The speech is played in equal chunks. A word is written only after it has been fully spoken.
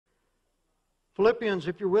Philippians,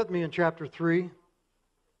 if you're with me in chapter 3,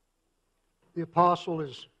 the apostle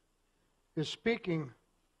is speaking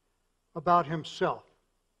about himself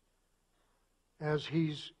as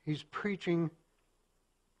he's preaching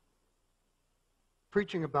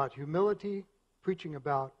about humility, preaching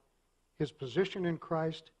about his position in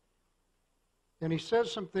Christ. And he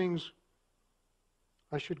says some things.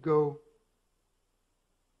 I should go,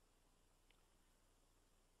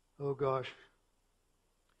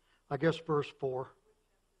 I guess verse 4.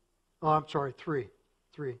 Oh, I'm sorry, 3.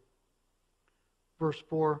 Verse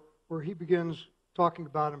 4, where he begins talking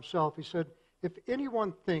about himself. He said, if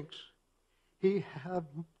anyone thinks he have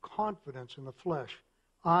confidence in the flesh,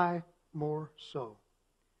 I more so.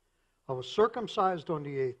 I was circumcised on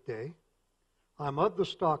the 8th day. I am of the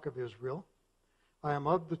stock of Israel. I am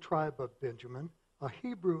of the tribe of Benjamin, a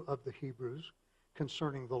Hebrew of the Hebrews,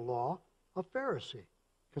 concerning the law, a Pharisee,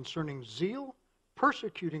 concerning zeal,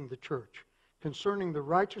 persecuting the church, concerning the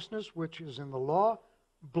righteousness which is in the law,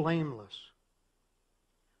 blameless.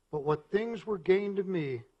 But what things were gained to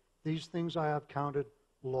me, these things I have counted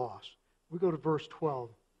loss. We go to verse 12.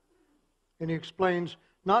 And he explains,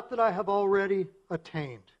 not that I have already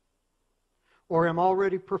attained or am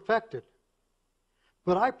already perfected,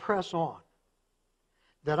 but I press on,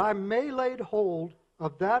 that I may lay hold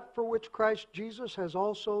of that for which Christ Jesus has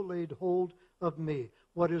also laid hold of me.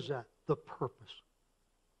 What is that? The purpose.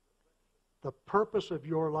 The purpose of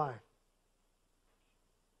your life.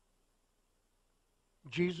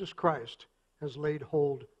 Jesus Christ has laid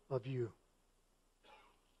hold of you.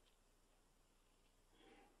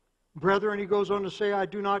 Brethren, he goes on to say, I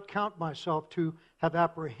do not count myself to have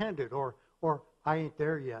apprehended, or I ain't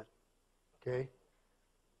there yet. Okay?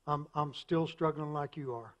 I'm still struggling like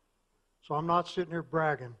you are. So I'm not sitting here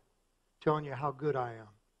bragging, telling you how good I am.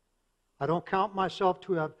 I don't count myself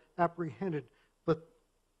to have apprehended,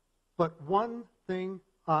 but one thing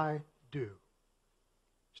I do.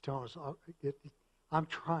 He's telling us, I'm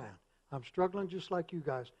trying. I'm struggling just like you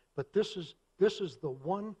guys. But this is the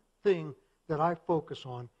one thing that I focus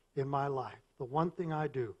on in my life. The one thing I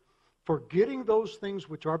do. Forgetting those things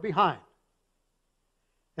which are behind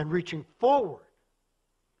and reaching forward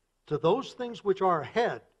to those things which are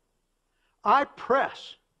ahead, I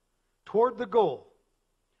press toward the goal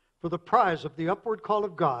for the prize of the upward call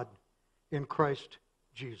of God in Christ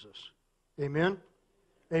Jesus. Amen?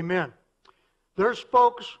 Amen. There's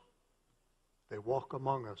folks, they walk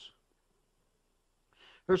among us.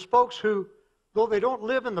 There's folks who, though they don't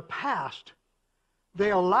live in the past,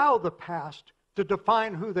 they allow the past to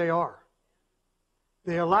define who they are.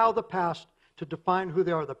 They allow the past to define who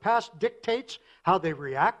they are. The past dictates how they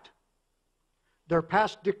react. Their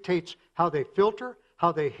past dictates how they filter,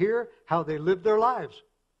 how they hear, how they live their lives.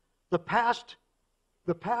 The past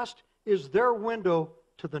is their window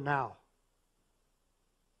to the now.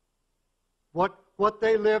 What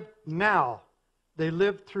they live now, they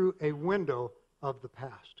live through a window of the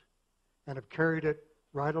past and have carried it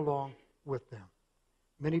right along with them.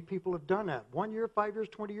 Many people have done that. 1 year, 5 years,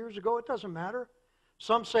 20 years ago, it doesn't matter.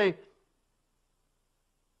 Some say,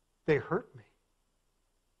 they hurt me.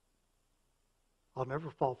 I'll never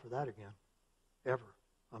fall for that again. Ever.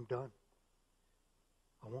 I'm done.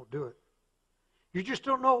 I won't do it. You just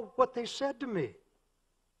don't know what they said to me.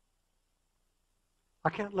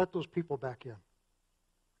 I can't let those people back in.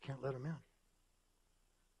 I can't let them in.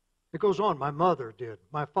 It goes on. My mother did.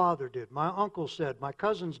 My father did. My uncle said. My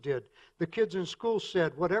cousins did. The kids in school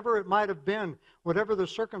said. Whatever it might have been, whatever the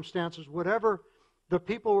circumstances, whatever the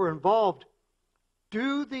people were involved,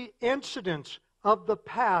 do the incidents of the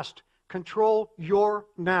past control your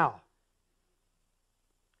now?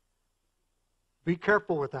 Be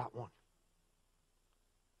careful with that one.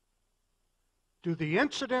 Do the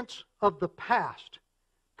incidents of the past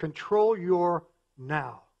control your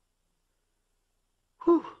now?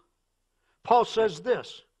 Whew. Paul says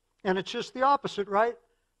this, and it's just the opposite, right?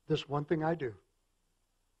 This one thing I do.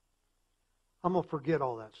 I'm going to forget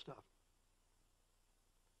all that stuff.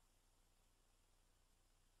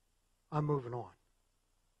 I'm moving on.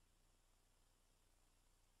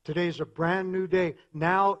 Today's a brand new day.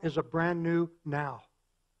 Now is a brand new now.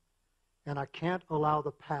 And I can't allow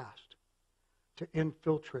the past to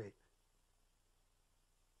infiltrate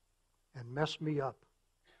and mess me up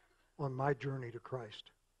on my journey to Christ.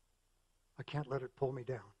 I can't let it pull me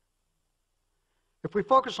down. If we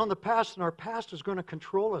focus on the past, then our past is going to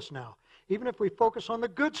control us now. Even if we focus on the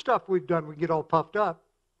good stuff we've done, we get all puffed up,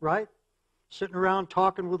 right? Sitting around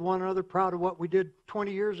talking with one another, proud of what we did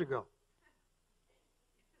 20 years ago.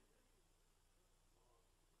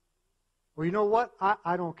 Well, you know what?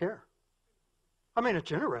 I don't care. I mean,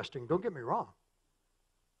 it's interesting. Don't get me wrong.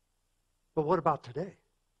 But what about today?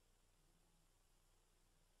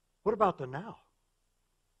 What about the now?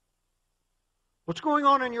 What's going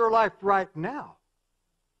on in your life right now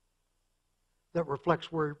that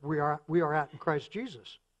reflects where we are at in Christ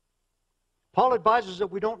Jesus? Paul advises that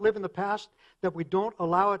we don't live in the past, that we don't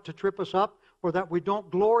allow it to trip us up, or that we don't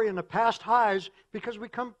glory in the past highs because we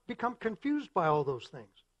become confused by all those things.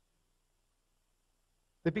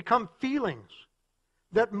 They become feelings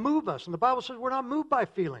that move us. And the Bible says we're not moved by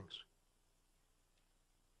feelings.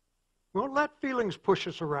 We don't let feelings push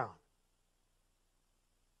us around.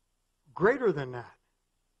 Greater than that.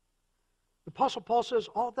 The Apostle Paul says,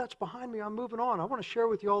 all that's behind me, I'm moving on. I want to share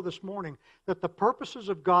with you all this morning that the purposes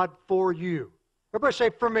of God for you. Everybody say,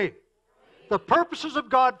 for me. The purposes of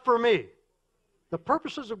God for me. The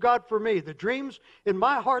purposes of God for me. The dreams in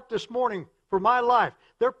my heart this morning for my life.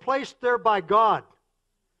 They're placed there by God.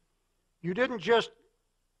 You didn't just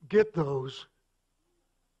get those.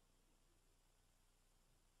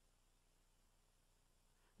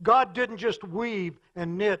 God didn't just weave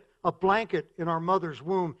and knit a blanket in our mother's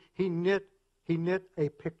womb. He knit a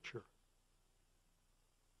picture.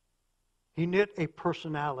 He knit a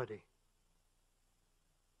personality.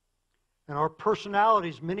 And our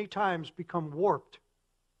personalities many times become warped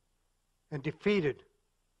and defeated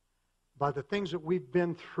by the things that we've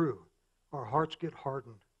been through. Our hearts get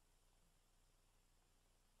hardened.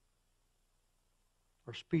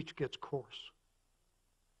 Our speech gets coarse.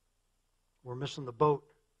 We're missing the boat.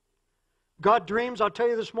 God dreams, I'll tell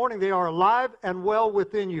you this morning, they are alive and well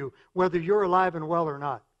within you, whether you're alive and well or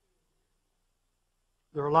not.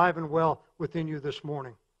 They're alive and well within you this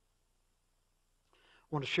morning. I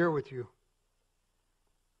want to share with you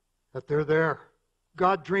that they're there.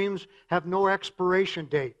 God dreams have no expiration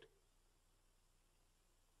date.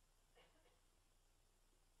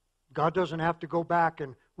 God doesn't have to go back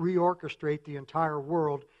and reorchestrate the entire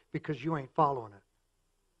world because you ain't following it.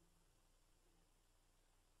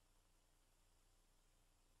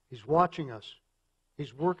 He's watching us.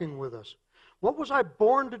 He's working with us. What was I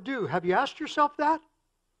born to do? Have you asked yourself that?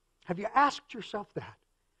 Have you asked yourself that?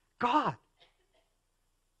 God,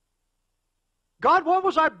 what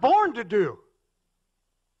was I born to do?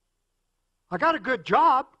 I got a good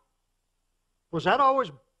job. Was that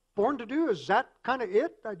always born to do? Is that kind of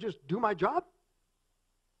it? I just do my job?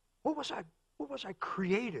 What was I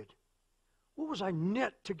created? What was I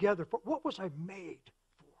knit together for? What was I made?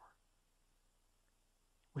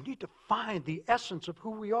 We need to find the essence of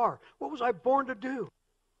who we are. What was I born to do?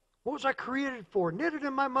 What was I created for? Knitted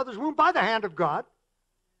in my mother's womb by the hand of God.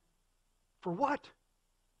 For what?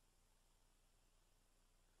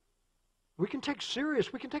 We can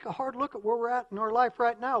take a hard look at where we're at in our life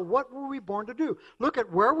right now. What were we born to do? Look at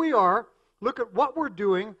where we are, look at what we're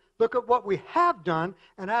doing, look at what we have done,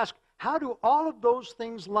 and ask, how do all of those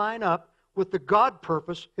things line up with the God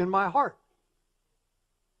purpose in my heart?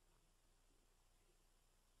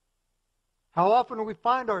 How often do we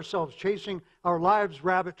find ourselves chasing our lives'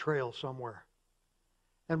 rabbit trail somewhere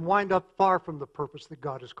and wind up far from the purpose that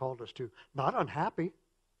God has called us to? Not unhappy.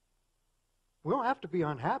 We don't have to be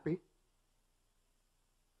unhappy.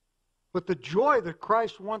 But the joy that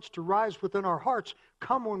Christ wants to rise within our hearts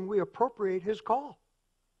come when we appropriate His call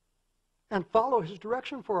and follow His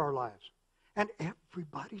direction for our lives. And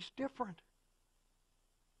everybody's different.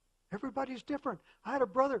 Everybody's different. I had a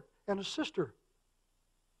brother and a sister.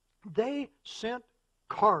 They sent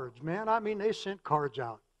cards, man. I mean, they sent cards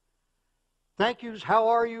out. Thank yous, how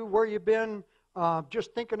are you, where you been,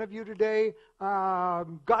 just thinking of you today.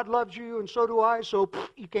 God loves you and so do I, so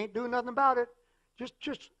you can't do nothing about it.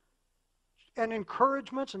 Just and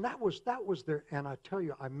encouragements, and that was their, and I tell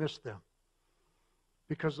you, I miss them.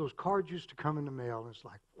 Because those cards used to come in the mail, and it's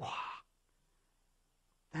like, wow,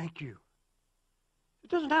 thank you.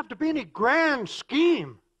 It doesn't have to be any grand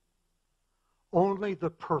scheme. Only the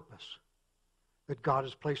purpose that God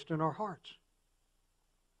has placed in our hearts.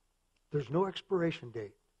 There's no expiration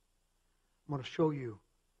date. I'm going to show you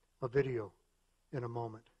a video in a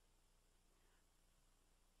moment.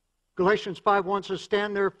 Galatians 5:1 says,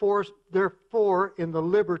 stand therefore in the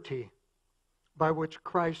liberty by which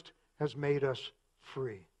Christ has made us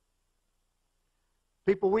free.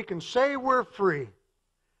 People, we can say we're free.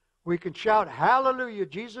 We can shout, hallelujah,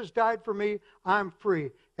 Jesus died for me, I'm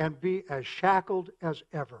free, and be as shackled as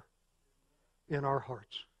ever in our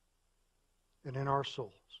hearts and in our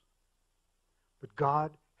souls. But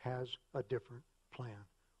God has a different plan.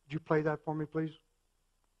 Would you play that for me, please?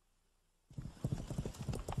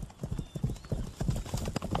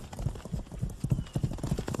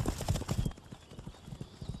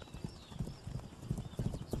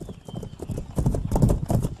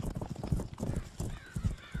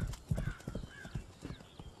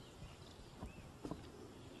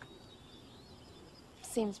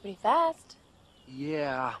 Seems pretty fast.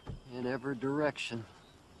 Yeah, in every direction.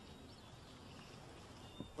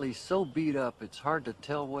 Well, he's so beat up, it's hard to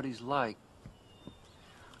tell what he's like.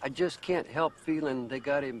 I just can't help feeling they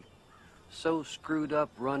got him so screwed up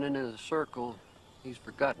running in a circle, he's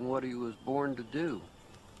forgotten what he was born to do.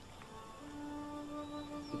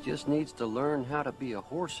 He just needs to learn how to be a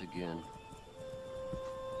horse again.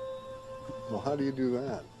 Well, how do you do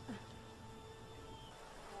that?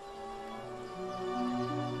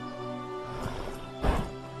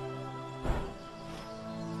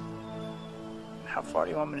 How far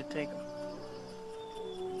do you want me to take him?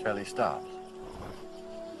 Till he stops.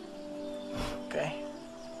 Okay.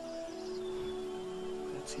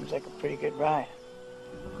 That seems like a pretty good ride.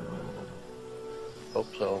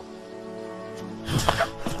 Hope so.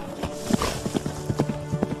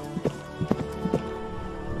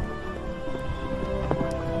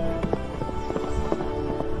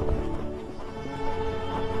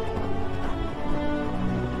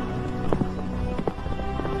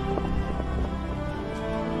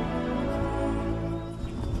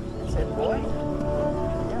 That's it, boy.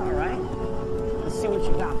 Yeah, all right. Let's see what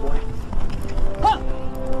you got, boy. Huh!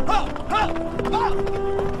 Huh! Huh! Huh!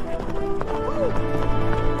 Woo!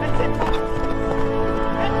 That's it, boy.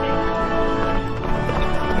 That's it.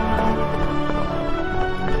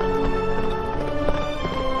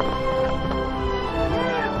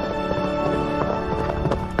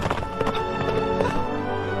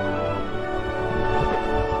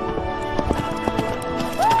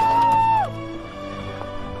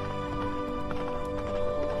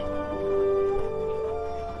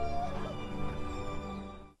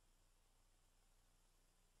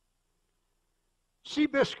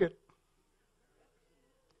 Seabiscuit.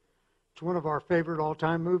 It's one of our favorite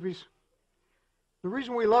all-time movies. The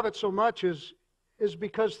reason we love it so much is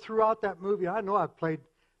because throughout that movie, I know I've played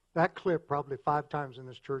that clip probably 5 times in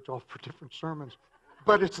this church, all for different sermons,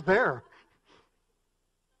 but it's there.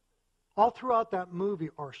 All throughout that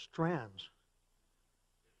movie are strands.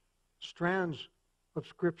 Strands of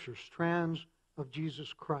Scripture, strands of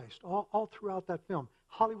Jesus Christ. All throughout that film.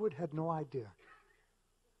 Hollywood had no idea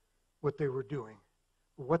what they were doing,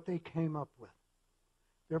 what they came up with.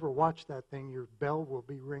 If you ever watch that thing, your bell will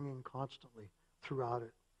be ringing constantly throughout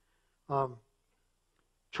it.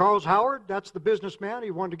 Charles Howard, that's the businessman.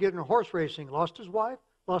 He wanted to get into horse racing. Lost his wife,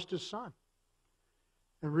 lost his son,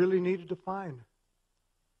 and really needed to find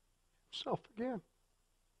himself again.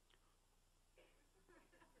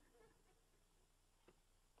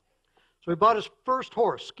 So he bought his first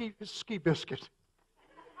horse, Ski Biscuit.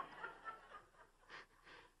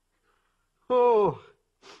 Oh,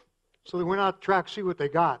 so they went out to track to see what they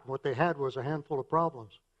got. What they had was a handful of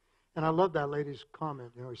problems. And I love that lady's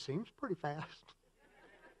comment. You know, he seems pretty fast.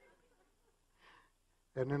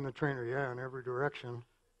 And then the trainer, yeah, in every direction.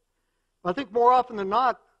 I think more often than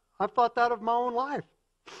not, I've thought that of my own life.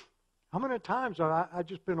 How many times have I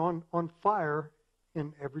just been on fire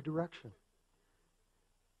in every direction?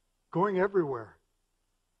 Going everywhere.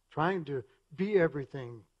 Trying to be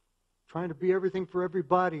everything. Trying to be everything for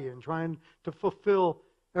everybody and trying to fulfill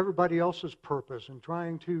everybody else's purpose and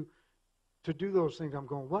trying to do those things. I'm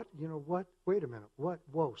going, what? You know what? Wait a minute. What?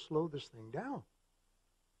 Whoa, slow this thing down.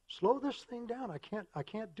 Slow this thing down. I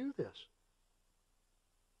can't do this.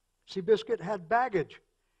 Seabiscuit had baggage.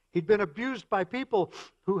 He'd been abused by people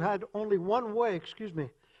who had only one way,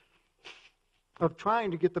 of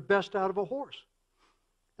trying to get the best out of a horse.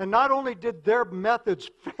 And not only did their methods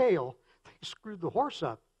fail, they screwed the horse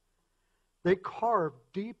up. They carved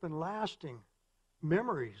deep and lasting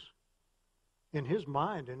memories in his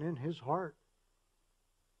mind and in his heart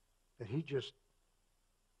that he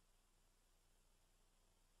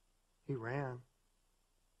ran,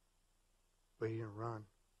 but he didn't run.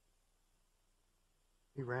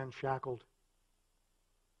 He ran shackled.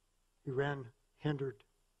 He ran hindered.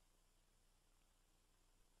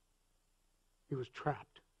 He was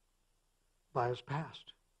trapped by his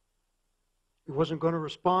past. He wasn't going to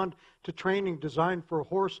respond to training designed for a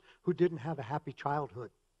horse who didn't have a happy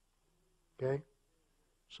childhood. Okay?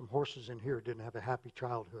 Some horses in here didn't have a happy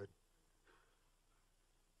childhood.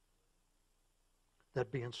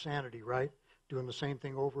 That'd be insanity, right? Doing the same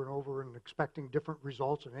thing over and over and expecting different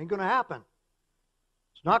results. It ain't going to happen.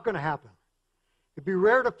 It's not going to happen. It'd be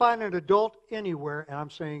rare to find an adult anywhere, and I'm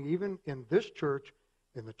saying even in this church,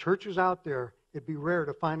 in the churches out there, it'd be rare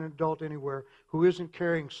to find an adult anywhere who isn't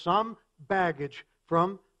carrying some baggage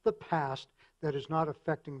from the past that is not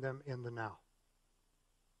affecting them in the now.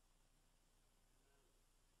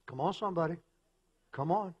 Come on, somebody.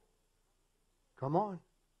 Come on. Come on.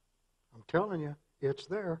 I'm telling you, it's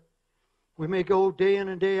there. We may go day in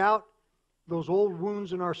and day out those old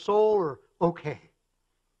wounds in our soul are okay.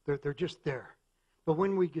 They're just there. But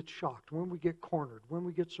when we get shocked, when we get cornered, when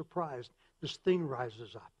we get surprised, this thing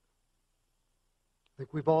rises up. I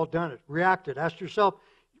think we've all done it. Reacted. Ask yourself,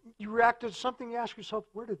 you reacted to something, you ask yourself,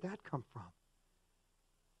 where did that come from?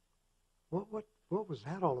 What was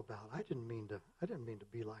that all about? I didn't mean to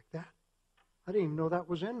be like that. I didn't even know that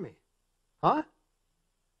was in me. Huh?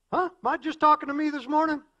 Huh? Am I just talking to me this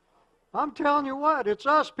morning? I'm telling you what, it's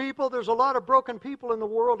us people. There's a lot of broken people in the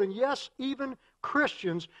world, and yes, even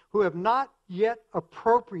Christians who have not yet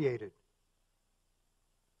appropriated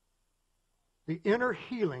the inner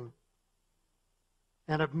healing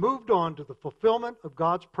and have moved on to the fulfillment of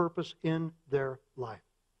God's purpose in their life.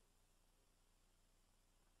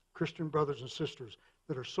 Christian brothers and sisters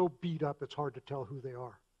that are so beat up it's hard to tell who they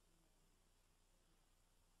are.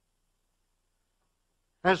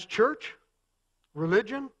 As church,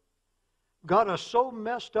 religion, got us so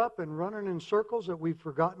messed up and running in circles that we've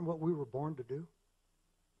forgotten what we were born to do.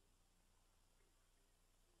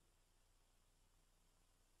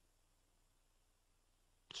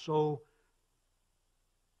 So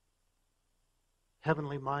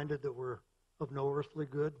heavenly minded that we're of no earthly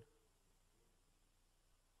good.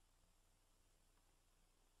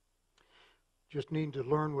 Just need to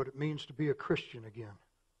learn what it means to be a Christian again.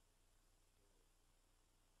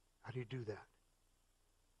 How do you do that?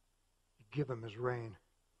 You give him his rein.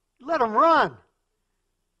 You let him run.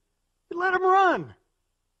 You let him run.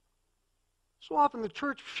 So often the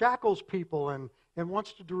church shackles people and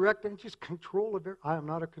wants to direct and just control it. I am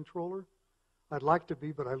not a controller. I'd like to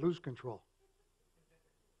be, but I lose control.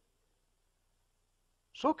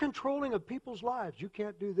 So controlling of people's lives. You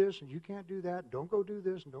can't do this and you can't do that. Don't go do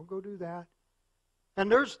this and don't go do that. And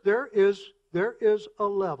there is a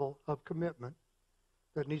level of commitment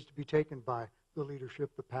that needs to be taken by the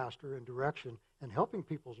leadership, the pastor, and direction, and helping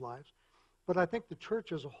people's lives. But I think the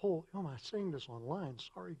church as a whole, am I saying this online?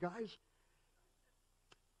 Sorry, guys.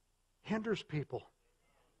 Hinders people.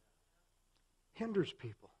 Hinders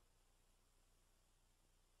people.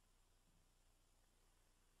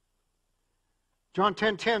 John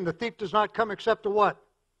 10:10, the thief does not come except to what?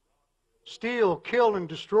 Steal, kill, and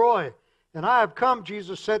destroy. And I have come,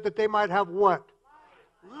 Jesus said, that they might have what?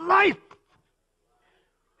 Life.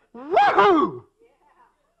 Woohoo!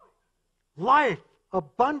 Life.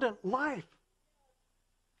 Abundant life.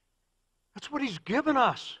 That's what He's given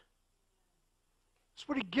us. That's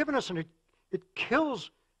what He's given us, and it kills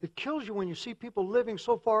you when you see people living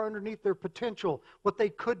so far underneath their potential, what they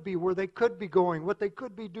could be, where they could be going, what they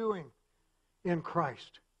could be doing in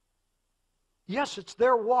Christ. Yes, it's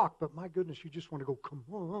their walk, but my goodness, you just want to go, come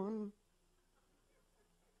on.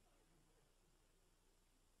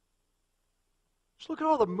 Just look at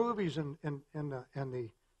all the movies and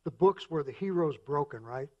the books where the hero's broken,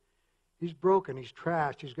 right? He's broken, he's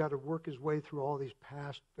trashed, he's got to work his way through all these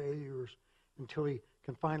past failures until he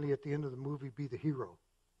can finally, at the end of the movie, be the hero,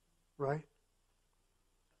 right?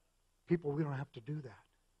 People, we don't have to do that.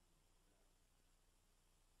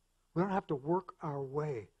 We don't have to work our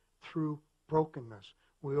way through brokenness.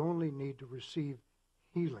 We only need to receive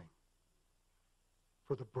healing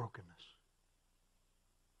for the brokenness.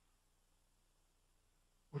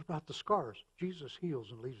 What about the scars? Jesus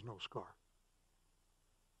heals and leaves no scar.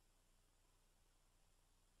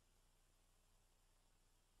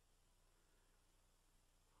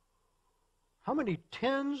 How many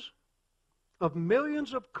tens of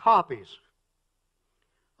millions of copies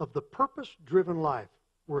of The Purpose-Driven Life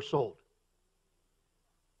were sold?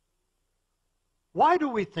 Why do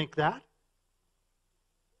we think that?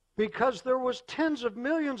 Because there was tens of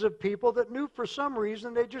millions of people that knew for some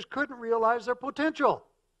reason they just couldn't realize their potential.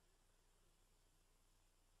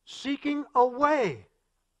 Seeking a way.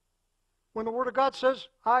 When the Word of God says,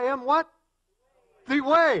 I am what? The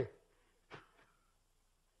way.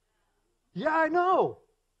 Yeah, I know.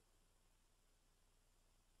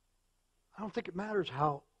 I don't think it matters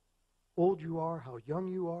how old you are, how young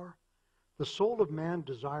you are. The soul of man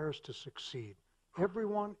desires to succeed.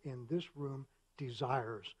 Everyone in this room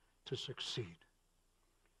desires to succeed,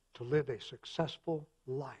 to live a successful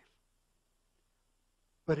life.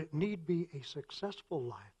 But it need be a successful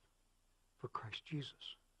life for Christ Jesus.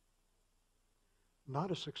 Not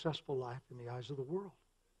a successful life in the eyes of the world.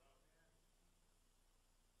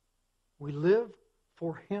 We live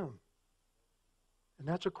for Him. And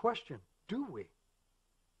that's a question. Do we?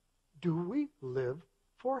 Do we live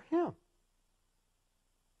for Him?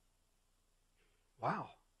 Wow.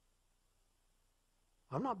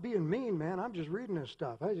 I'm not being mean, man. I'm just reading this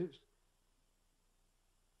stuff. I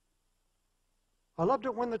loved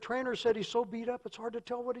it when the trainer said he's so beat up it's hard to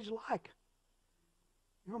tell what he's like.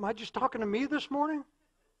 Am I just talking to me this morning?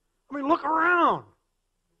 I mean, look around.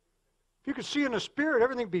 If you could see in the spirit,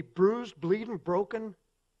 everything be bruised, bleeding, broken.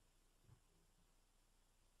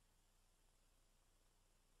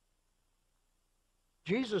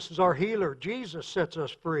 Jesus is our healer. Jesus sets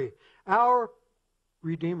us free. Our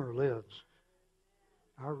Redeemer lives.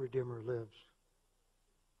 Our Redeemer lives.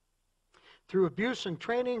 Through abuse and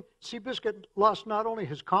training, Seabiscuit lost not only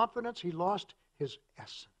his confidence, he lost his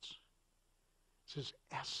essence. It's his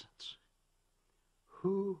essence.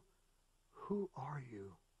 Who are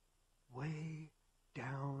you? Way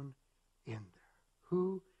down in there.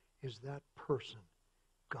 Who is that person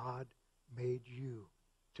God made you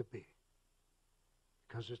to be?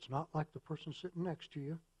 Because it's not like the person sitting next to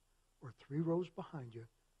you or 3 rows behind you.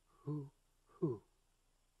 Who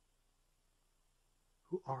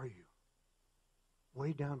are you?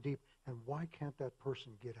 Way down deep. And why can't that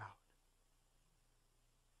person get out?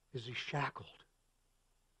 Is he shackled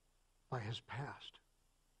by his past?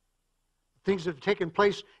 Things that have taken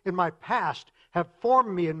place in my past have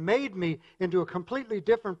formed me and made me into a completely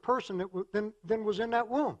different person than was in that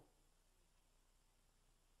womb.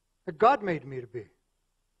 That God made me to be.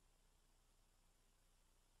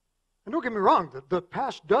 And don't get me wrong, the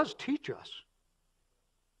past does teach us.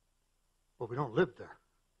 But we don't live there.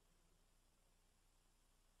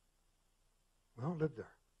 We don't live there.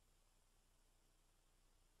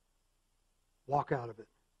 Walk out of it.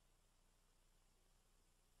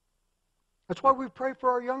 That's why we pray for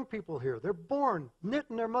our young people here. They're born, knit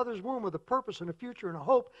in their mother's womb with a purpose and a future and a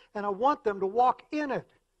hope, and I want them to walk in it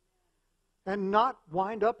and not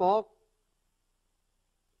wind up all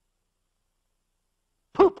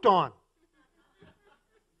pooped on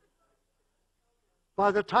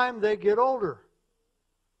by the time they get older.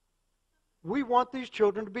 We want these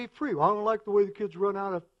children to be free. Well, I don't like the way the kids run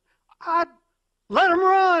out of... I'd let them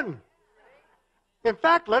run. In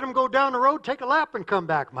fact, let them go down the road, take a lap, and come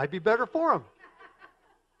back. Might be better for them.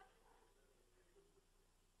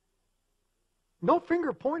 No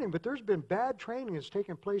finger pointing, but there's been bad training that's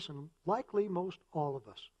taken place in likely most all of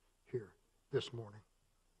us here this morning.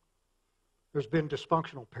 There's been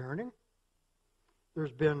dysfunctional parenting.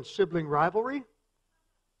 There's been sibling rivalry.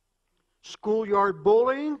 Schoolyard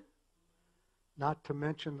bullying. Not to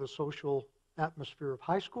mention the social atmosphere of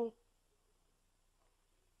high school.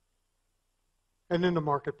 And in the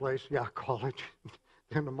marketplace, college,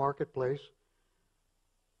 in the marketplace.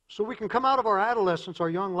 So we can come out of our adolescence, our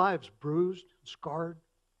young lives, bruised, scarred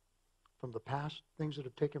from the past, things that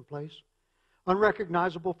have taken place,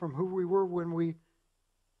 unrecognizable from who we were when we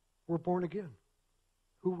were born again,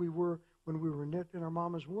 who we were when we were knit in our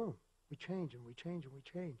mama's womb. We change and we change and we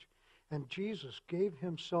change. And Jesus gave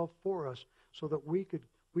himself for us so that we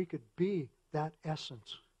could be that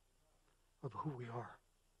essence of who we are.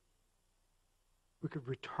 We could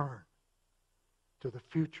return to the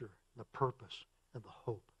future, the purpose, and the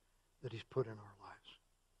hope that he's put in our lives.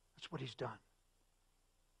 That's what he's done.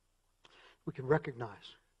 We can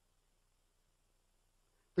recognize.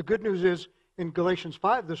 The good news is, in Galatians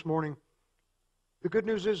 5 this morning, the good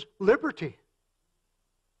news is liberty.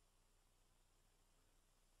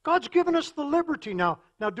 God's given us the liberty now.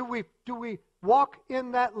 Now, do we walk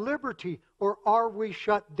in that liberty, or are we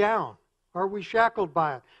shut down? Are we shackled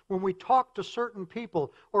by it? When we talk to certain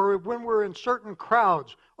people, or when we're in certain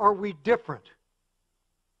crowds, are we different?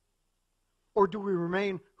 Or do we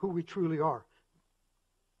remain who we truly are?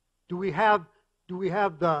 Do we have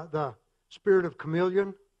the spirit of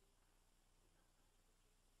chameleon?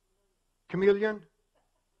 Chameleon?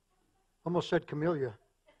 Almost said camellia.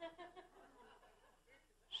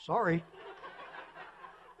 Sorry.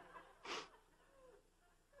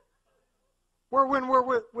 Where when we're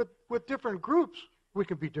with different groups, we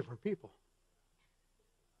can be different people.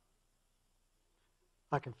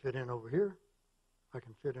 I can fit in over here. I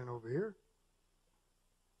can fit in over here.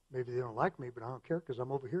 Maybe they don't like me, but I don't care because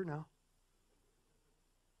I'm over here now.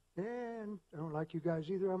 And I don't like you guys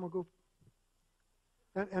either. I'm going to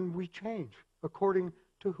go. And we change according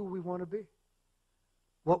to who we want to be.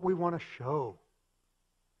 What we want to show.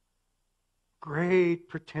 Great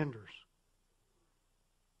pretenders.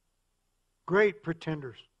 Great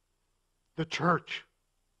pretenders. The church.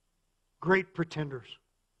 Great pretenders.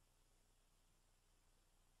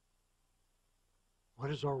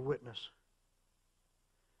 What is our witness?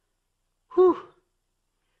 Whew.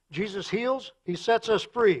 Jesus heals. He sets us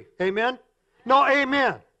free. Amen? No,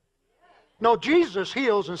 amen. No, Jesus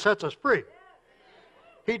heals and sets us free.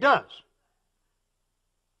 He does.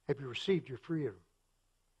 Have you received your freedom?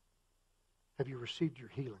 Have you received your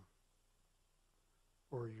healing?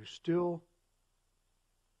 Or are you still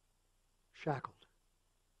shackled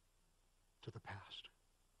to the past?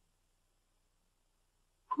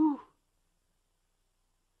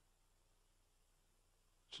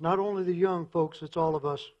 It's not only the young folks, it's all of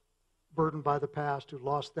us burdened by the past who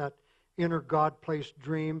lost that inner God-placed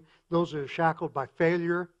dream. Those who are shackled by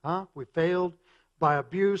failure, we failed, by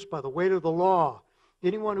abuse, by the weight of the law.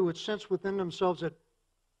 Anyone who would sense within themselves that,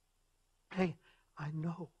 hey, I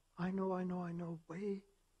know, way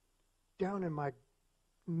down in my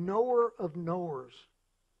knower of knowers,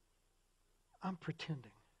 I'm pretending.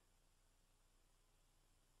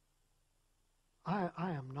 I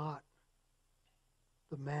am not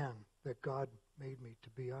the man that God made me to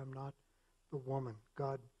be. I'm not the woman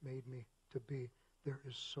God made me to be. There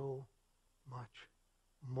is so much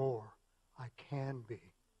more I can be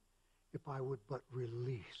if I would but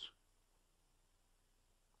release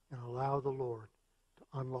and allow the Lord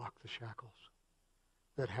to unlock the shackles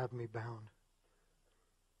that have me bound.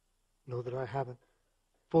 Know that I haven't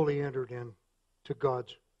fully entered into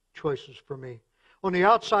God's choices for me. On the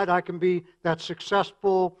outside, I can be that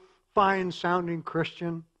successful, fine-sounding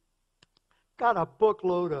Christian. Got a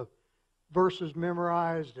bookload of verses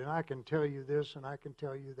memorized, and I can tell you this, and I can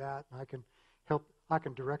tell you that, and I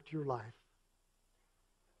can direct your life.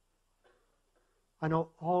 I know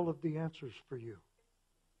all of the answers for you.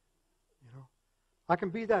 You know, I can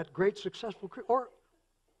be that great, successful Christian, or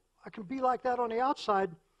I can be like that on the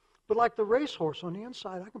outside, but like the racehorse on the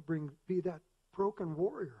inside, I can be that broken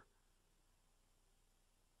warrior.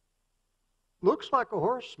 Looks like a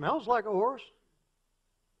horse, smells like a horse,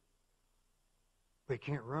 but he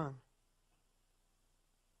can't run.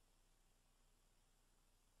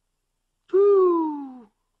 Woo!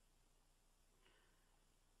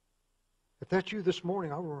 If that's you this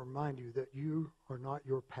morning, I will remind you that you are not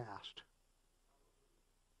your past.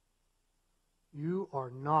 You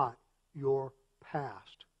are not your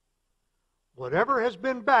past. Whatever has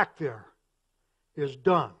been back there is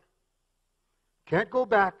done. Can't go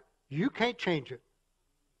back. You can't change it.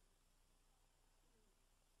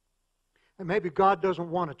 And maybe God doesn't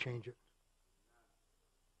want to change it.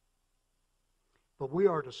 But we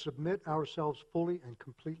are to submit ourselves fully and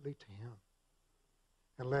completely to Him.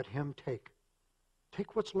 And let Him take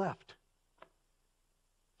what's left.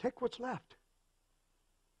 Take what's left.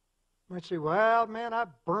 You might say, well, man, I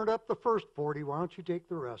burned up the first 40. Why don't you take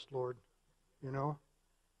the rest, Lord? You know?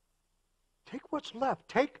 Take what's left.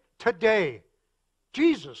 Take today.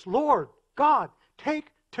 Jesus, Lord, God,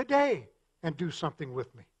 take today and do something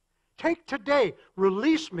with me. Take today.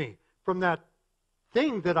 Release me from that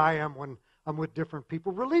thing that I am when I'm with different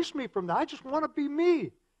people. Release me from that. I just want to be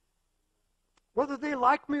me. Whether they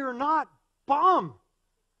like me or not, bomb.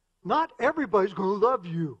 Not everybody's going to love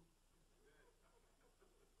you.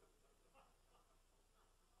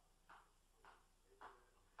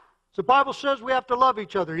 So the Bible says we have to love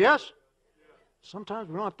each other, yes? Sometimes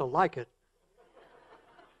we don't have to like it.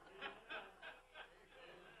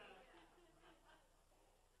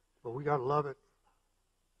 But we got to love it.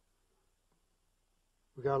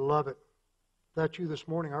 We got to love it. If that's you this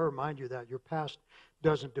morning, I remind you that your past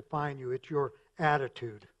doesn't define you. It's your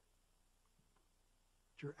attitude.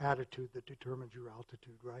 It's your attitude that determines your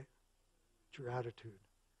altitude, right? It's your attitude.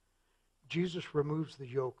 Jesus removes the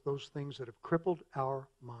yoke, those things that have crippled our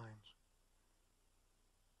minds.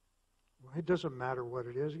 Well, it doesn't matter what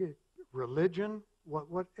it is. Religion,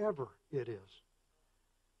 whatever it is,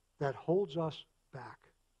 that holds us back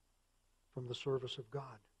from the service of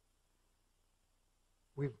God.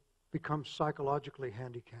 We've become psychologically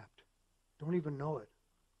handicapped. Don't even know it.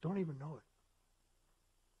 Don't even know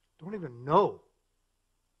it. Don't even know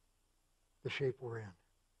the shape we're in.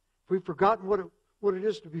 If we've forgotten what it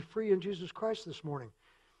is to be free in Jesus Christ this morning,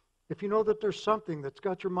 if you know that there's something that's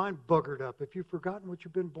got your mind buggered up, if you've forgotten what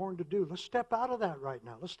you've been born to do, let's step out of that right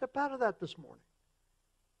now. Let's step out of that this morning.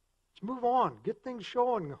 Let's move on. Get things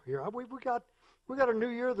showing here. We got a new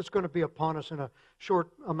year that's going to be upon us in a short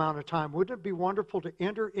amount of time. Wouldn't it be wonderful to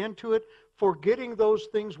enter into it, forgetting those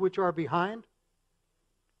things which are behind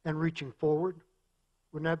and reaching forward?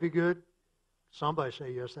 Wouldn't that be good? Somebody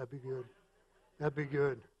say yes, that'd be good. That'd be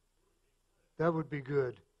good. That would be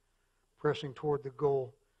good. Pressing toward the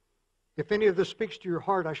goal. If any of this speaks to your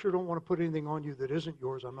heart, I sure don't want to put anything on you that isn't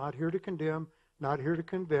yours. I'm not here to condemn, not here to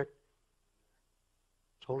convict.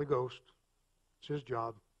 It's Holy Ghost. It's His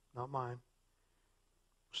job, not mine.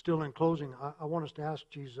 Still, in closing, I want us to ask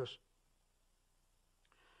Jesus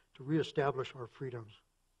to reestablish our freedoms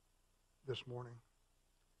this morning.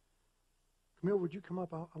 Camille, would you come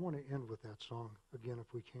up? I want to end with that song again,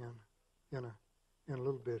 if we can, in a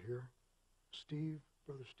little bit here. Steve,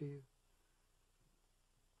 Brother Steve.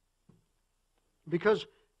 Because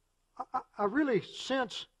I really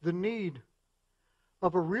sense the need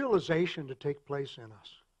of a realization to take place in us.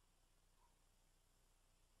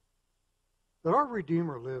 that our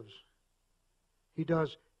Redeemer lives. He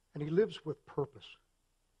does, and He lives with purpose.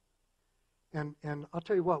 And I'll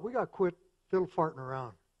tell you what, we got to quit fiddle farting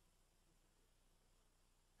around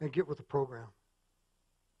and get with the program.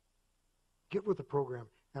 Get with the program.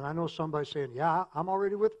 And I know somebody saying, yeah, I'm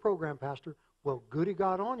already with the program, Pastor. Well, goody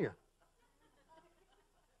God on you.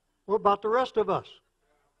 What about the rest of us?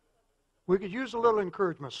 We could use a little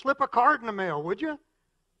encouragement. Slip a card in the mail, would you?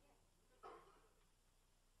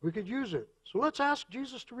 We could use it. So let's ask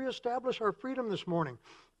Jesus to reestablish our freedom this morning.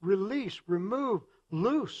 Release, remove,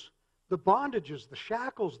 loose the bondages, the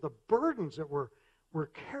shackles, the burdens that we're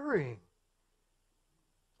carrying.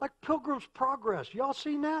 Like Pilgrim's Progress. Y'all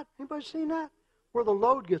seen that? Anybody seen that? Where the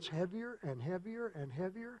load gets heavier and heavier and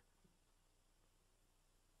heavier.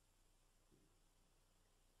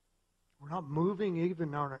 We're not moving even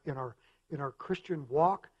in our Christian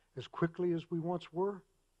walk as quickly as we once were.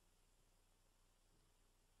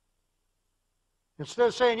 Instead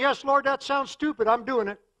of saying, yes, Lord, that sounds stupid, I'm doing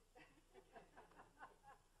it.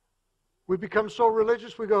 We become so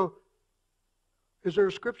religious, we go, is there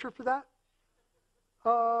a scripture for that?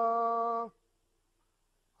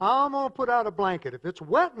 I'm going to put out a blanket. If it's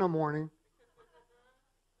wet in the morning,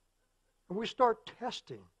 and we start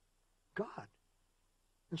testing God,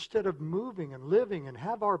 instead of moving and living and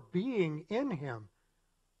have our being in Him,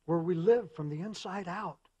 where we live from the inside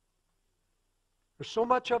out. There's so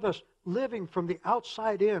much of us living from the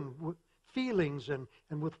outside in, with feelings and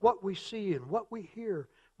with what we see and what we hear,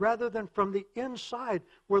 rather than from the inside,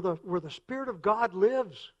 where the Spirit of God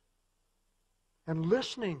lives. And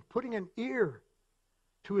listening, putting an ear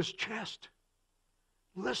to His chest.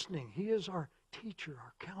 Listening. He is our teacher,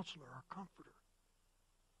 our counselor, our comforter.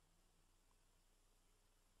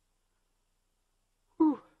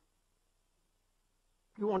 Whew.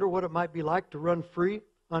 You wonder what it might be like to run free,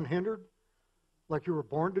 unhindered, like you were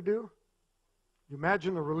born to do? You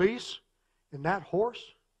imagine the release in that horse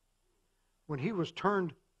when he was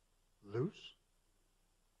turned loose?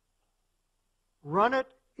 Run it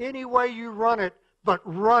any way you run it, but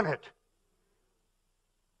run it.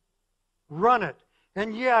 Run it.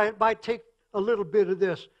 And yeah, it might take a little bit of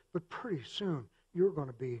this, but pretty soon you're going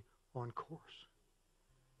to be on course.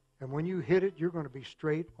 And when you hit it, you're going to be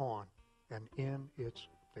straight on and in its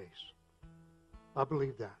face. I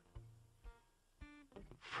believe that.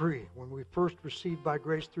 Free. When we first received by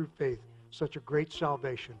grace through faith such a great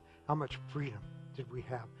salvation, how much freedom did we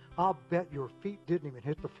have? I'll bet your feet didn't even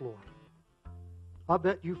hit the floor. I'll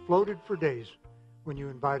bet you floated for days when you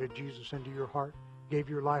invited Jesus into your heart, gave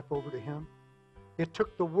your life over to Him. It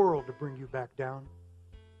took the world to bring you back down.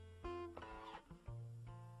 It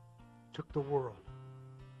took the world.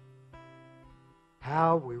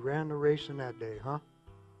 How we ran the race in that day, huh?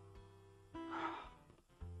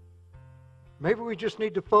 Maybe we just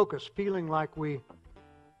need to focus, feeling like we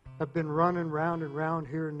have been running round and round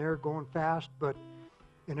here and there, going fast, but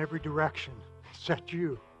in every direction. It's at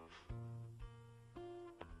you.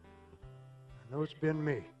 I know it's been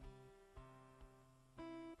me.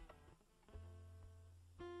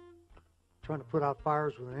 Trying to put out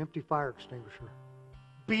fires with an empty fire extinguisher.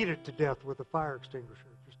 Beat it to death with a fire extinguisher.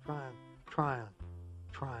 Just trying.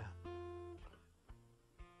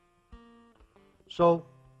 So,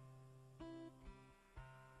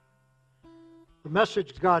 the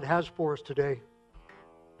message God has for us today,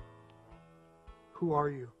 who are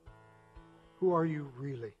you? Who are you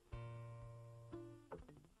really?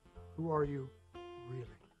 Who are you really?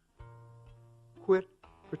 Quit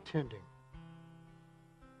pretending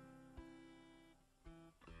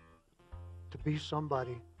to be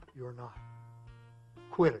somebody you're not.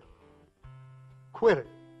 Quit it. Quit it.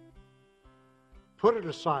 Put it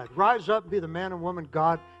aside. Rise up and be the man and woman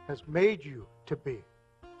God has made you to be.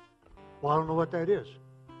 Well, I don't know what that is.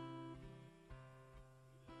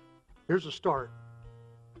 Here's a start.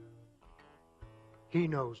 He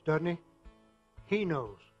knows, doesn't He? He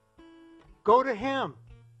knows. Go to Him.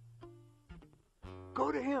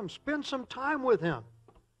 Go to Him. Spend some time with Him.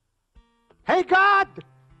 Hey, God!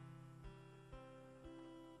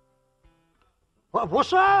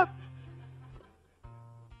 What's up?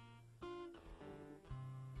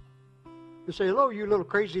 You say, hello, you little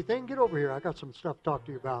crazy thing. Get over here. I got some stuff to talk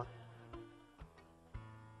to you about.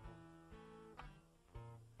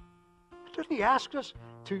 Doesn't He ask us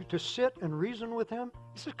to sit and reason with Him?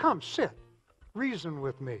 He says, come, sit. Reason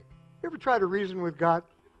with me. You ever try to reason with God?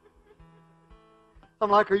 I'm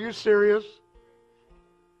like, are you serious?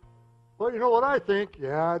 Well, you know what I think?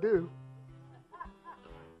 Yeah, I do.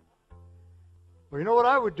 Well, you know what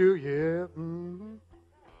I would do? Yeah,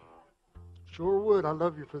 sure would. I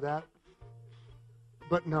love you for that.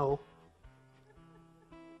 But no.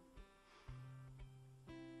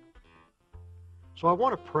 So I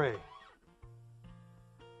want to pray.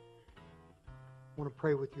 I want to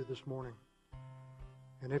pray with you this morning.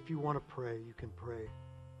 And if you want to pray, you can pray.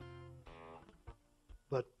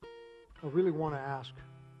 But I really want to ask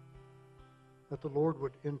that the Lord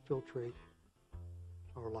would infiltrate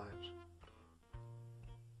our lives.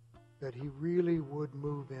 That He really would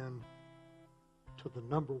move in to the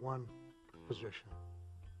number one position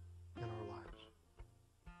in our lives.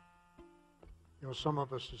 You know, some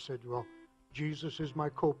of us have said, well, Jesus is my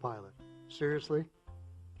co-pilot. Seriously?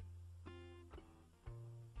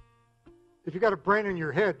 If you got a brain in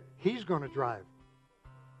your head, He's going to drive.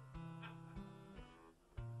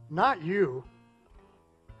 Not you.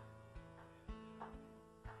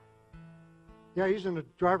 Yeah, He's in the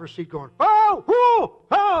driver's seat going, oh, whoo,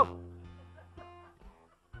 oh.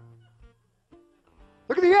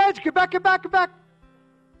 Look at the edge. Get back, get back, get back.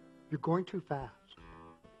 You're going too fast.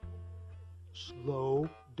 Slow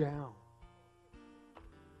down.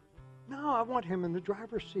 No, I want Him in the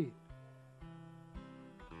driver's seat.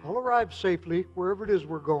 I'll arrive safely wherever it is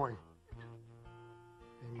we're going.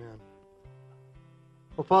 Amen.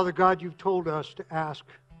 Well, Father God, You've told us to ask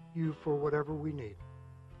You for whatever we need.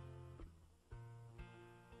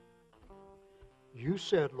 You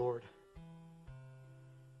said, Lord,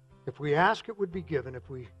 if we ask, it would be given. If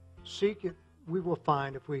we seek it, we will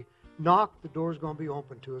find. If we knock, the door's going to be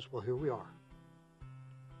open to us. Well, here we are.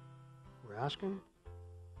 We're asking,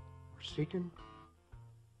 we're seeking,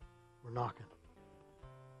 we're knocking.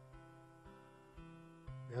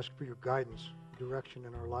 We ask for Your guidance, direction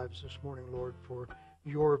in our lives this morning, Lord, for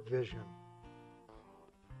Your vision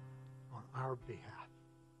on our behalf.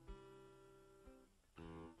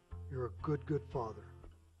 You're a good, good Father.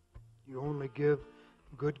 You only give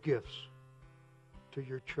good gifts to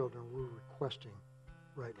Your children. We're requesting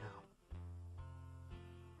right now.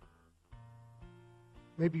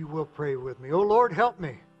 Maybe you will pray with me. Oh, Lord, help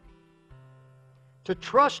me to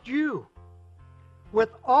trust You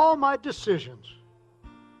with all my decisions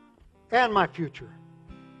and my future.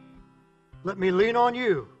 Let me lean on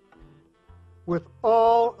You with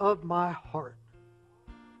all of my heart.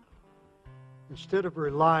 Instead of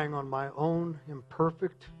relying on my own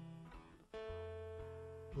imperfect,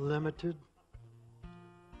 limited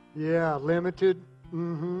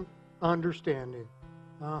understanding.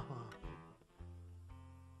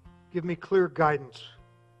 Give me clear guidance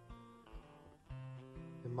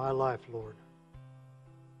in my life, Lord.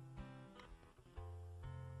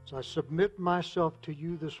 As I submit myself to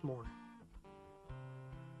You this morning,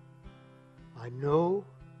 I know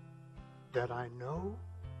that I know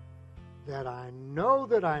that I know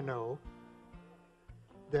that I know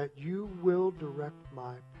that You will direct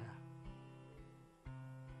my path.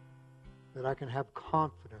 That I can have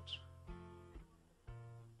confidence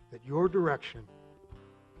that Your direction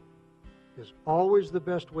is always the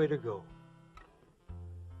best way to go.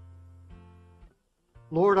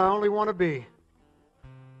 Lord, I only want to be.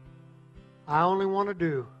 I only want to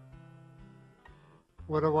do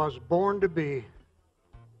what I was born to be,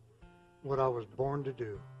 what I was born to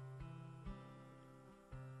do.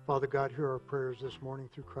 Father God, hear our prayers this morning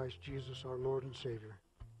through Christ Jesus, our Lord and Savior.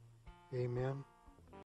 Amen.